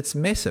 right? It's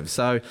massive.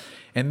 So,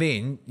 and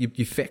then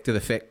you factor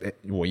the fact that,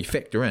 you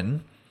factor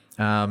in,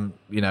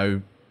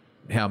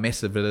 how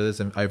massive it is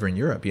over in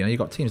Europe. You've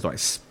got teams like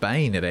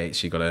Spain that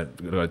actually got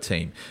a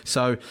team.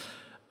 So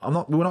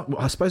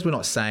I suppose we're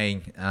not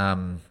saying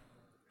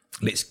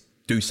let's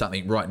do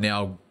something right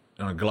now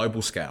on a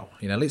global scale.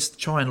 Let's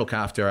try and look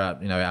after our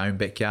own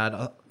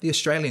backyard. The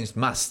Australians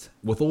must,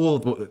 with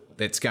all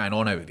that's going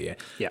on over there.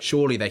 Yep.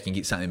 Surely they can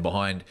get something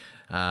behind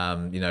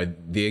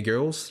their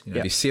girls. Yep.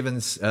 Their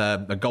sevens are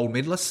gold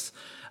medalists.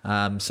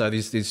 So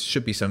there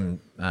should be some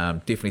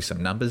definitely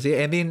some numbers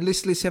there, and then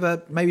let's have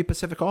a maybe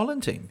Pacific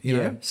Island team.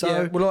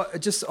 Well, I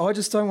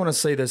just don't want to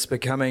see this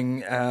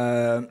becoming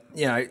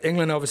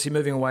England obviously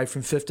moving away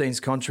from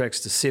 15s contracts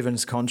to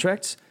 7s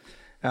contracts.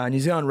 New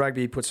Zealand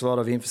Rugby puts a lot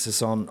of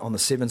emphasis on the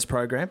 7s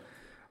program.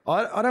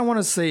 I don't want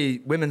to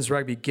see women's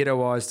rugby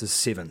ghettoised as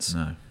 7s.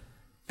 No.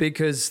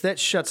 Because that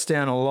shuts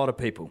down a lot of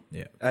people.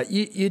 Yeah.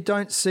 You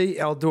don't see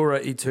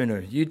Eldora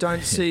Itunu. You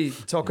don't see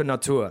Toka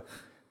Natua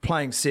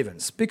playing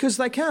 7s because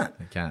they can't.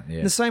 They can't, yeah.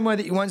 In the same way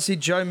that you won't see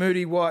Joe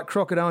Moody, Wyatt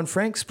Crocodile and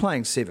Franks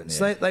playing 7s.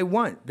 Yeah. They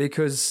won't,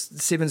 because the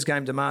 7s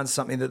game demands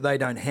something that they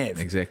don't have.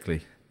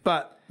 Exactly.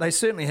 But they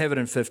certainly have it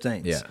in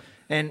 15s. Yeah.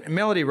 And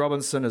Melody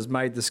Robinson has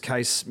made this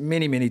case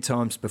many, many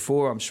times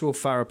before. I'm sure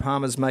Farah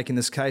Palmer's making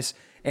this case.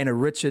 Anna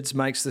Richards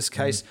makes this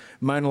case.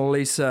 Mona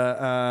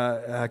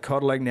Lisa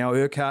Codling, now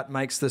Urquhart,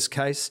 makes this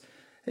case.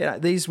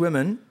 These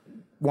women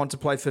want to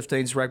play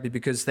 15s rugby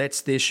because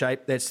that's their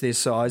shape, that's their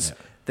size,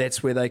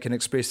 that's where they can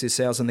express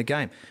themselves in the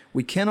game.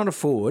 We cannot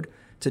afford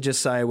to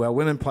just say, well,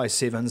 women play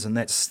 7s and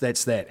that's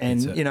that.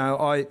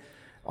 And,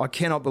 I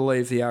cannot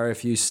believe the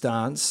RFU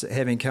stance,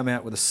 having come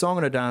out with a song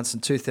and a dance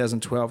in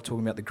 2012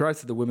 talking about the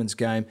growth of the women's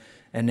game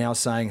and now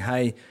saying,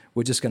 hey,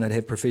 we're just going to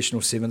have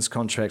professional 7s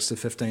contracts. The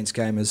 15s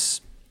game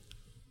is...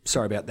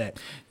 Sorry about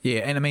that. Yeah,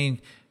 and I mean,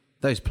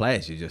 those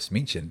players you just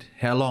mentioned,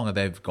 how long have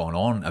they gone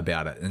on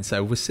about it? And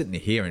so we're sitting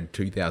here in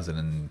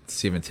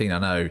 2017, I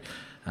know,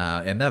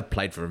 and they've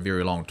played for a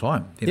very long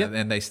time.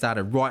 And they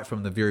started right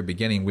from the very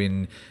beginning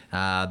when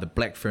the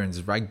Black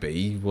Ferns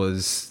rugby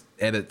was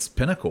at its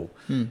pinnacle.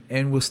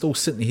 And we're still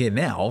sitting here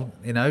now,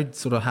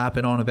 sort of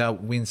harping on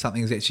about when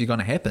something's actually going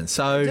to happen.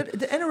 So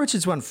Did Anna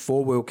Richards won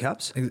 4 World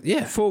Cups?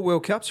 Yeah. 4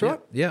 World Cups, right?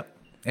 Yeah.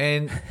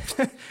 And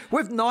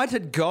we've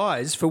knighted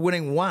guys for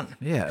winning 1.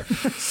 Yeah.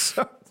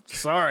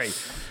 Sorry.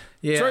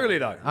 Yeah. Truly,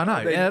 though. I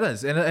know. Yeah, it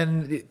is.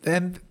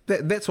 And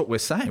that's what we're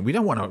saying. We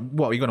don't want to,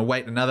 we're going to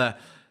wait another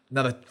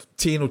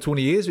 10 or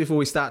 20 years before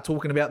we start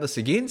talking about this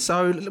again.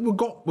 So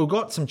we've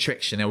got some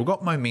traction now. We've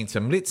got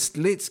momentum. Let's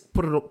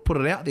put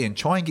it out there and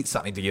try and get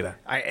something together.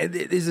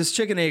 There's this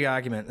chicken egg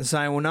argument and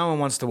saying, well, no one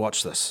wants to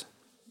watch this.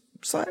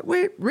 It's like,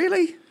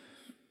 really?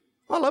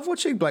 I love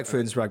watching Black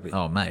Ferns rugby.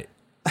 Oh, mate.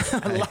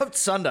 I loved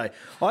Sunday.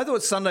 I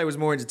thought Sunday was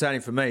more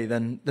entertaining for me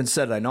than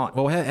Saturday night.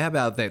 Well, how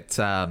about that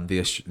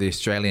the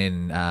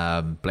Australian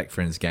Black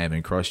Ferns game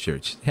in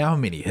Christchurch? How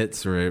many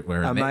hits were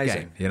in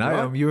Amazing. that game?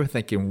 Right? You were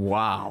thinking,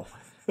 wow.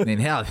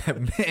 And how,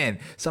 man,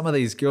 some of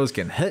these girls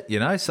can hit, you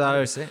know.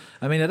 So, 100%.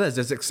 I mean, it is.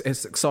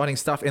 It's exciting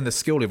stuff. And the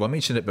skill level, I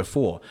mentioned it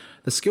before,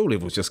 the skill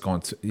level's just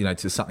gone to, you know,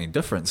 to something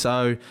different.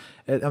 So,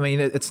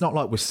 it's not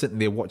like we're sitting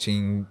there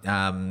watching,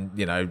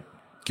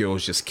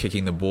 girls just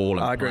kicking the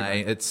ball and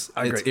playing. It's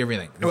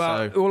everything.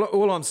 Well, So,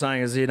 all I'm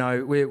saying is,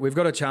 we've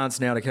got a chance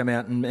now to come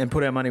out and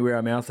put our money where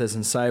our mouth is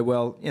and say,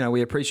 well,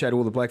 we appreciate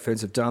all the Black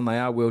Ferns have done. They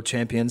are world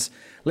champions.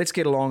 Let's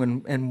get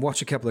along and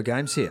watch a couple of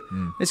games here.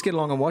 Let's get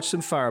along and watch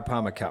some Farah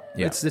Palmer Cup.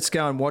 Yeah. Let's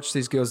go and watch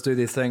these girls do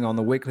their thing on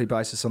the weekly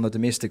basis on the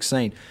domestic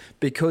scene,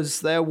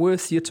 because they are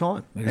worth your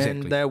time. Exactly.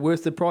 And they are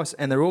worth the price.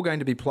 And they're all going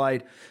to be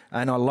played,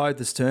 and I load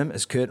this term,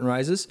 as curtain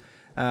raisers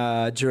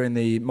during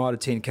the Mitre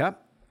 10 Cup.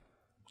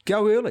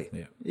 Go early.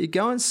 Yeah. You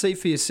go and see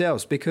for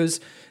yourselves,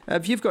 because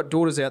if you've got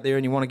daughters out there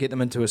and you want to get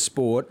them into a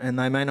sport, and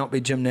they may not be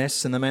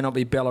gymnasts and they may not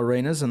be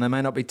ballerinas and they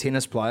may not be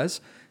tennis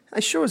players, they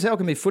sure as hell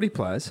can be footy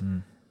players.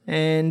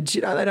 And,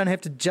 they don't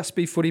have to just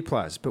be footy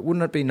players. But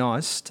wouldn't it be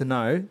nice to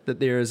know that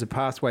there is a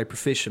pathway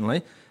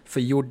professionally for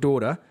your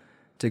daughter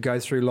to go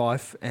through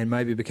life and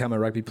maybe become a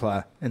rugby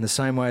player, in the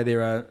same way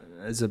there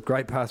is a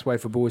great pathway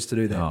for boys to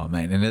do that. Oh,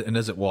 man. And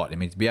is it what? I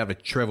mean, to be able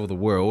to travel the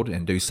world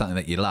and do something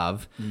that you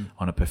love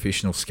on a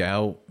professional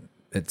scale,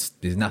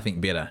 there's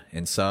nothing better.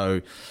 And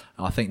so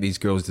I think these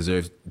girls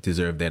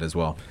deserve that as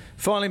well.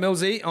 Finally,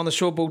 Millsy, on the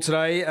short ball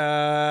today,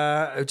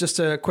 just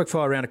a quick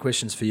fire round of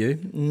questions for you.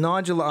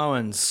 Nigel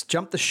Owens,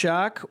 jumped the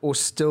shark or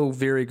still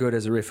very good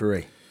as a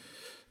referee?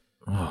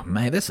 Oh,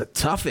 man, that's a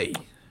toughie.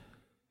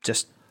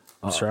 Just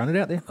throwing it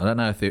out there. I don't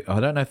know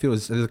if it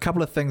was. There's a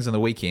couple of things on the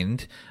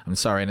weekend. I'm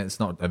sorry, and it's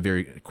not a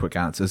very quick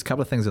answer. There's a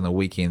couple of things on the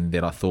weekend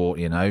that I thought,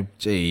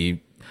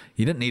 gee,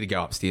 you didn't need to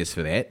go upstairs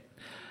for that.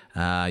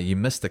 You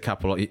missed a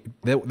couple of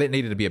that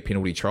needed to be a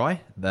penalty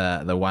try.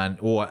 The one,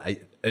 or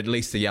at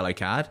least a yellow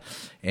card,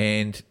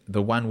 and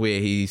the one where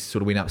he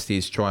sort of went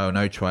upstairs, try or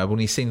no try, when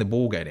he's seen the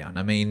ball go down.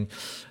 I mean,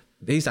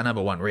 he's our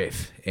number one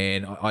ref,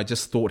 and I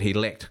just thought he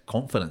lacked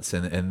confidence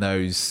in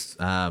those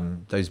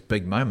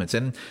big moments,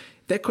 and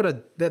that could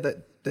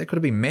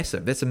have been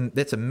massive.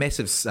 That's a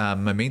massive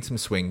momentum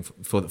swing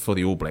for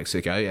the All Blacks.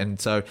 Okay, and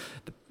so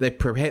they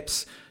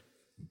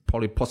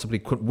possibly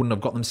wouldn't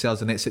have got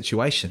themselves in that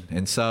situation,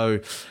 and so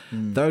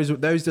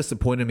those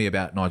disappointed me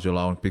about Nigel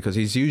Owens, because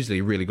he's usually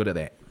really good at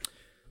that.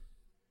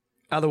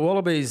 Are the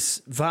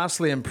Wallabies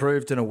vastly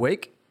improved in a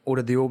week, or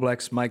did the All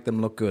Blacks make them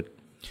look good?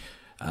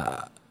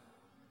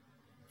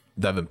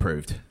 They've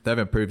improved. They've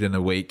improved in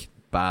a week.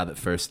 Bar that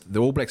first, the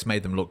All Blacks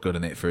made them look good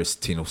in that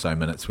first 10 or so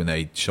minutes when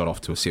they shot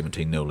off to a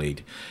 17-0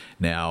 lead.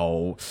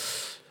 Now,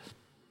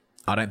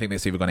 I don't think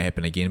that's ever going to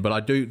happen again,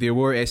 but there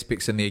were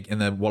aspects in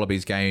the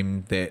Wallabies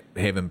game that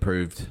have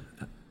improved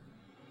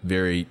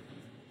very.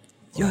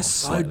 You're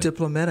so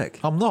diplomatic.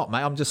 I'm not,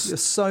 mate. You're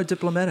so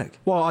diplomatic.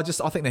 Well, I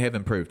think they have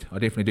improved. I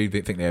definitely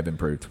do think they have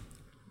improved.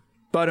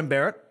 Beauden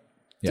Barrett,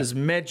 Yeah. Is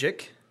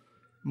magic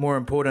more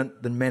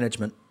important than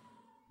management?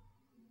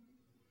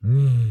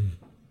 No,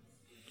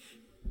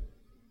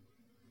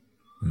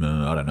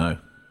 I don't know.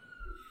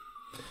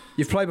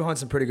 You've played behind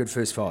some pretty good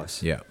first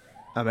fives. Yeah.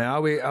 I mean,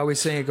 are we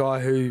seeing a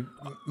guy who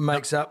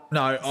makes up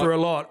for a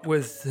lot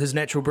with his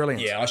natural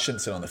brilliance? Yeah, I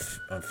shouldn't sit on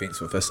the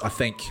fence with this. I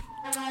think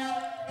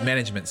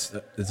management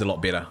is a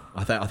lot better.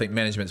 I think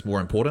management's more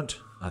important.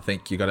 I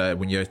think you got to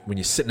when you're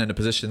sitting in a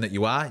position that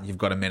you are, you've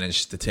got to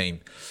manage the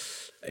team.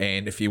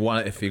 And if you're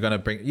going to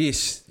bring,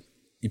 yes,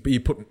 you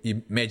put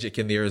your magic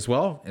in there as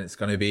well, and it's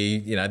going to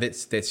be,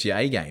 that's your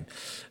A game.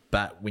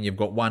 But when you've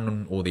got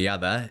one or the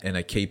other in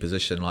a key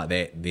position like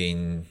that,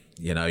 then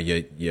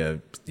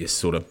you're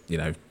sort of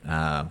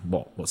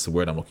what's the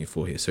word I'm looking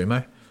for here,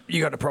 Sumo?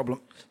 You got a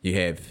problem. You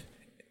have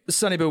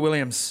Sonny Bill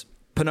Williams,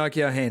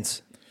 Pinocchio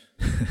hands.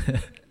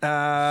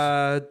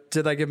 Did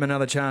they give him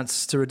another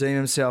chance to redeem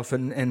himself?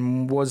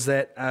 And was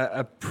that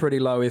a pretty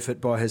low effort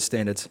by his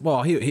standards?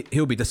 Well,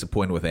 he'll be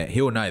disappointed with that.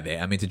 He'll know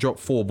that. I mean, to drop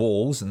 4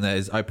 balls in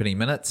those opening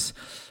minutes,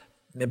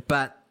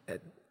 but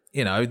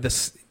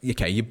this.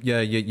 Okay,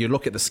 you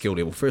look at the skill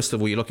level. First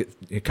of all, you look at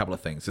a couple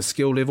of things. The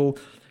skill level,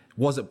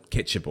 was it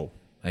catchable?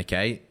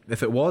 Okay,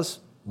 if it was,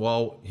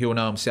 well, he'll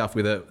know himself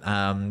whether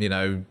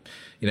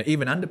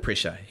even under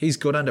pressure, he's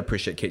good under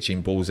pressure at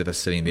catching balls that are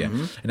sitting there.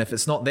 Mm-hmm. And if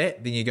it's not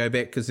that, then you go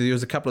back, because there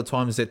was a couple of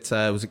times that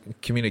it was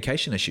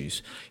communication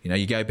issues.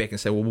 You go back and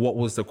say, well, what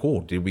was the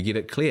call? Did we get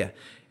it clear?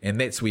 And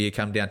that's where you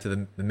come down to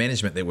the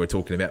management that we were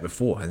talking about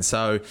before. And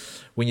so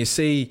when you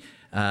see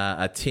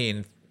a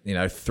 10,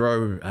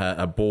 throw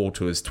a ball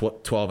to his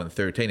 12 and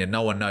 13 and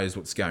no one knows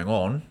what's going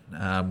on,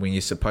 when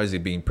you're supposedly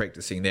been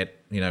practicing that,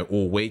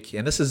 all week,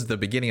 and this is the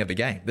beginning of the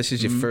game. This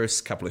is your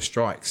first couple of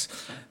strikes.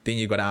 Then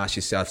you've got to ask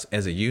yourself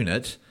as a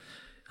unit,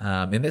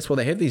 and that's why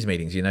they have these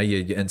meetings, your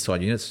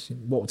inside units,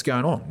 what's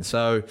going on.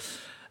 So,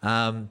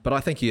 but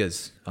I think he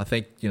is. I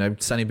think,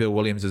 Sonny Bill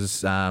Williams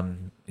is,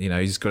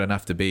 he's good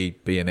enough to be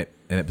in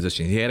that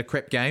position. He had a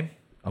crap game.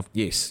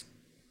 Yes.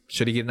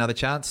 Should he get another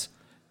chance?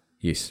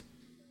 Yes.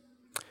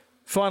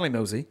 Finally,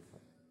 Millsy,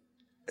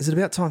 is it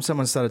about time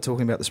someone started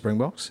talking about the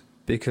Springboks?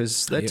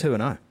 Because they're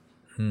 2-0.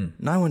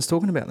 No one's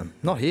talking about them.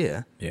 Not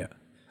here. Yeah.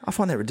 I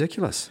find that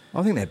ridiculous.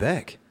 I think they're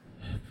back.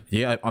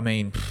 Yeah, I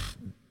mean,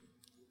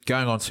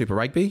 going on Super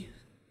Rugby,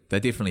 they're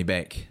definitely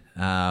back.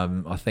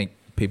 I think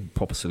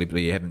people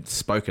possibly haven't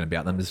spoken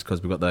about them just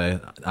because we've got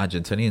the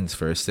Argentinians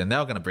first, and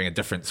they're going to bring a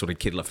different sort of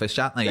kettle of fish,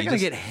 aren't they? They're going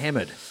to get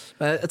hammered.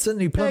 It's a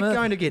new Plymouth. They're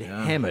going to get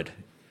hammered.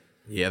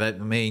 Yeah,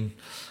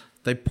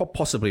 they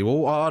possibly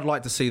will. I'd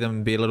like to see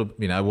them be a little,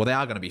 they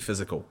are going to be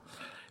physical.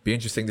 Be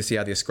interesting to see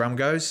how their scrum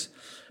goes.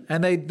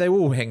 And they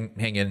will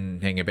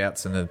hang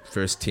about in the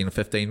first 10 or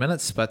 15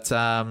 minutes, but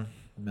I'd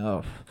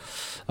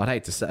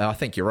hate to say. I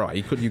think you're right.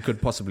 You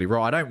could possibly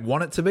right. I don't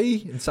want it to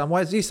be in some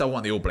ways. Yes, I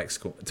want the All Blacks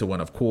to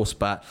win, of course,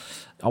 but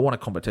I want a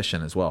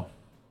competition as well.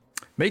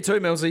 Me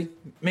too, Millsy.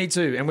 Me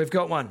too. And we've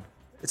got one.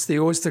 It's the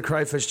Oyster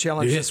Crayfish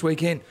Challenge this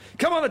weekend.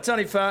 Come on, the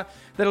Taniwha.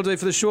 That'll do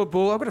for the short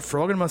ball. I've got a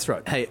frog in my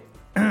throat. Hey,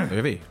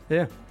 have you?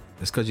 Yeah.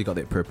 It's because you got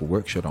that purple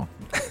work shirt on.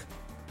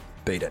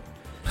 Beat it.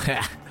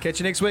 Catch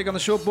you next week on the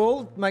short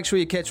ball. Make sure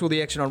you catch all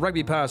the action on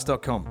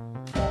rugbypass.com.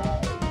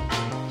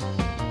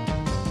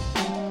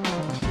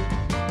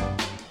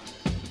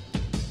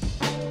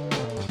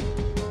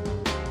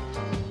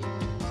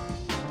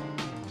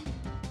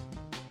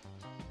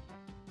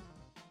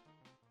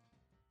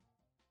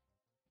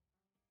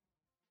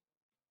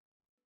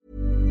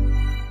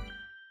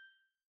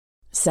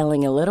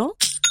 Selling a little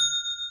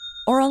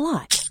or a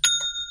lot?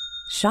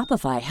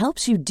 Shopify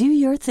helps you do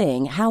your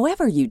thing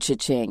however you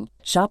cha-ching.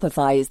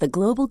 Shopify is the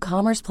global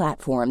commerce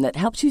platform that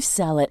helps you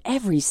sell at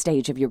every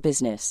stage of your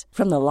business.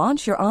 From the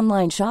launch your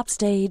online shop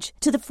stage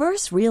to the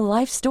first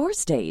real-life store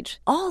stage,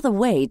 all the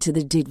way to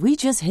the did we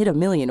just hit a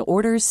million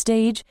orders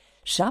stage.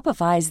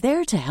 Shopify is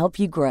there to help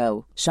you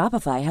grow.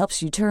 Shopify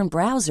helps you turn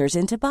browsers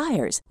into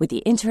buyers with the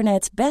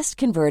internet's best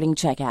converting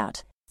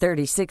checkout.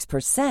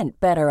 36%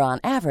 better on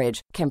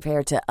average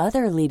compared to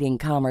other leading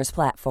commerce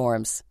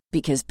platforms.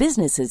 Because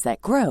businesses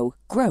that grow,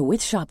 grow with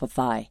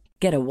Shopify.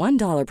 Get a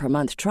 $1 per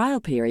month trial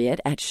period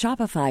at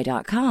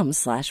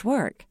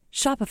shopify.com/work.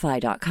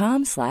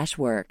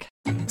 Shopify.com/work.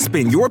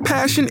 Spin your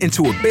passion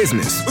into a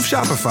business with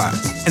Shopify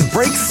and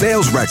break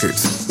sales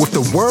records with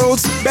the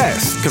world's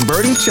best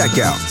converting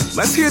checkout.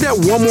 Let's hear that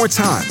one more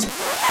time.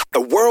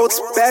 The world's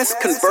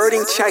best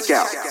converting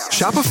checkout.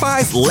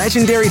 Shopify's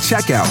legendary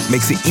checkout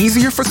makes it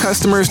easier for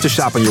customers to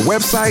shop on your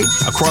website,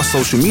 across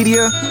social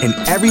media, and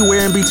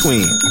everywhere in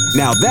between.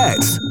 Now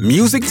that's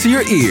music to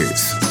your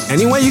ears.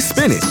 Any way you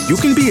spin it, you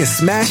can be a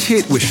smash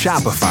hit with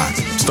Shopify.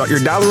 Start your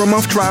 $1 a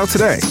month trial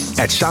today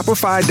at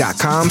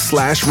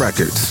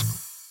shopify.com/records.